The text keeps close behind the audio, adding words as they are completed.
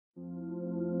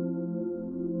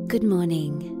Good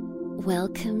morning.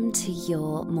 Welcome to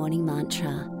your morning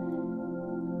mantra.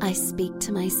 I speak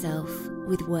to myself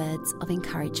with words of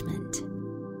encouragement.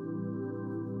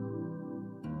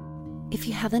 If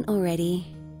you haven't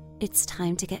already, it's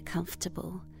time to get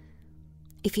comfortable.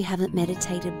 If you haven't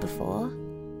meditated before,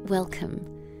 welcome.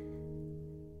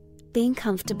 Being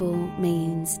comfortable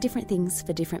means different things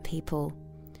for different people.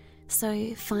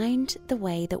 So find the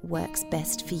way that works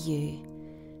best for you.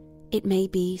 It may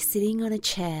be sitting on a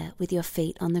chair with your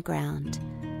feet on the ground.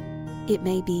 It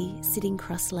may be sitting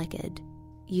cross-legged,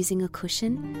 using a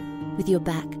cushion with your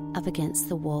back up against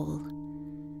the wall.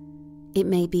 It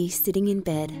may be sitting in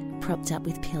bed, propped up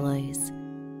with pillows.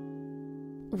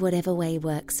 Whatever way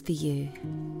works for you.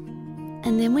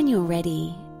 And then when you're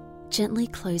ready, gently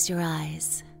close your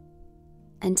eyes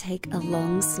and take a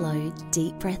long, slow,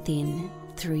 deep breath in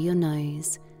through your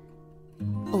nose,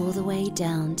 all the way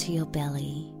down to your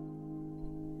belly.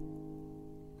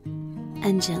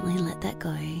 And gently let that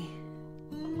go.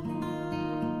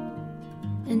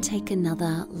 And take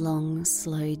another long,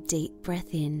 slow, deep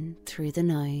breath in through the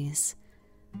nose.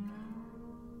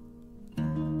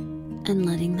 And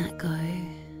letting that go.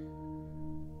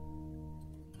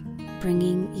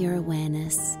 Bringing your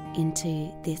awareness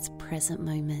into this present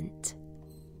moment.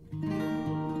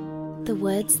 The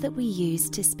words that we use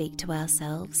to speak to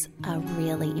ourselves are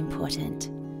really important.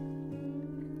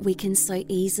 We can so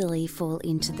easily fall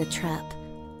into the trap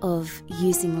of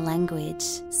using language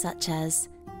such as,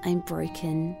 I'm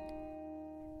broken,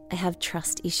 I have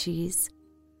trust issues,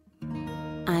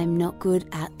 I'm not good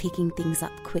at picking things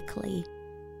up quickly,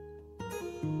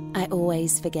 I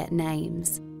always forget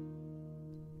names,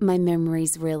 my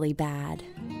memory's really bad,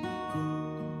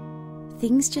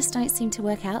 things just don't seem to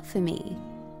work out for me.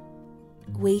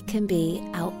 We can be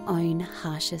our own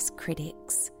harshest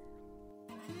critics.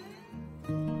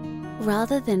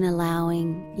 Rather than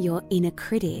allowing your inner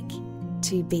critic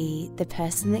to be the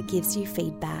person that gives you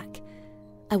feedback,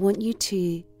 I want you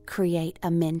to create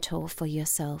a mentor for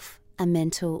yourself, a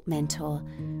mental mentor,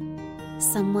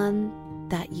 someone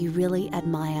that you really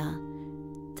admire,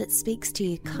 that speaks to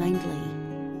you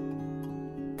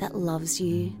kindly, that loves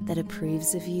you, that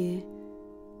approves of you,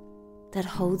 that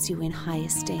holds you in high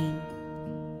esteem.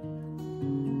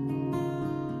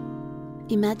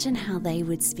 Imagine how they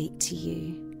would speak to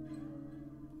you,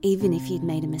 even if you'd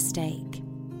made a mistake.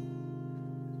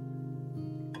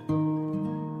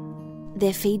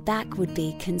 Their feedback would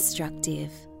be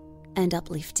constructive and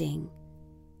uplifting.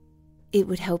 It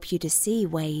would help you to see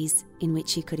ways in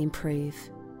which you could improve.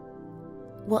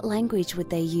 What language would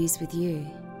they use with you?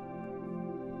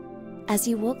 As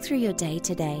you walk through your day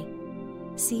today,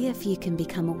 see if you can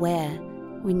become aware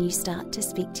when you start to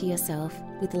speak to yourself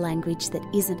with language that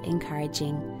isn't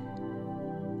encouraging.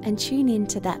 And tune in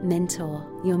to that mentor,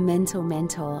 your mental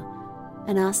mentor,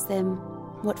 and ask them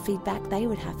what feedback they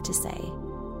would have to say.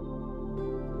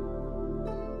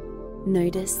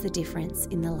 Notice the difference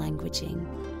in the languaging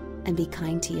and be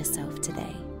kind to yourself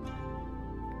today.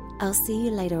 I'll see you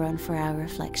later on for our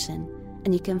reflection,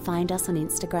 and you can find us on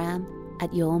Instagram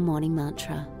at Your Morning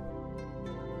Mantra.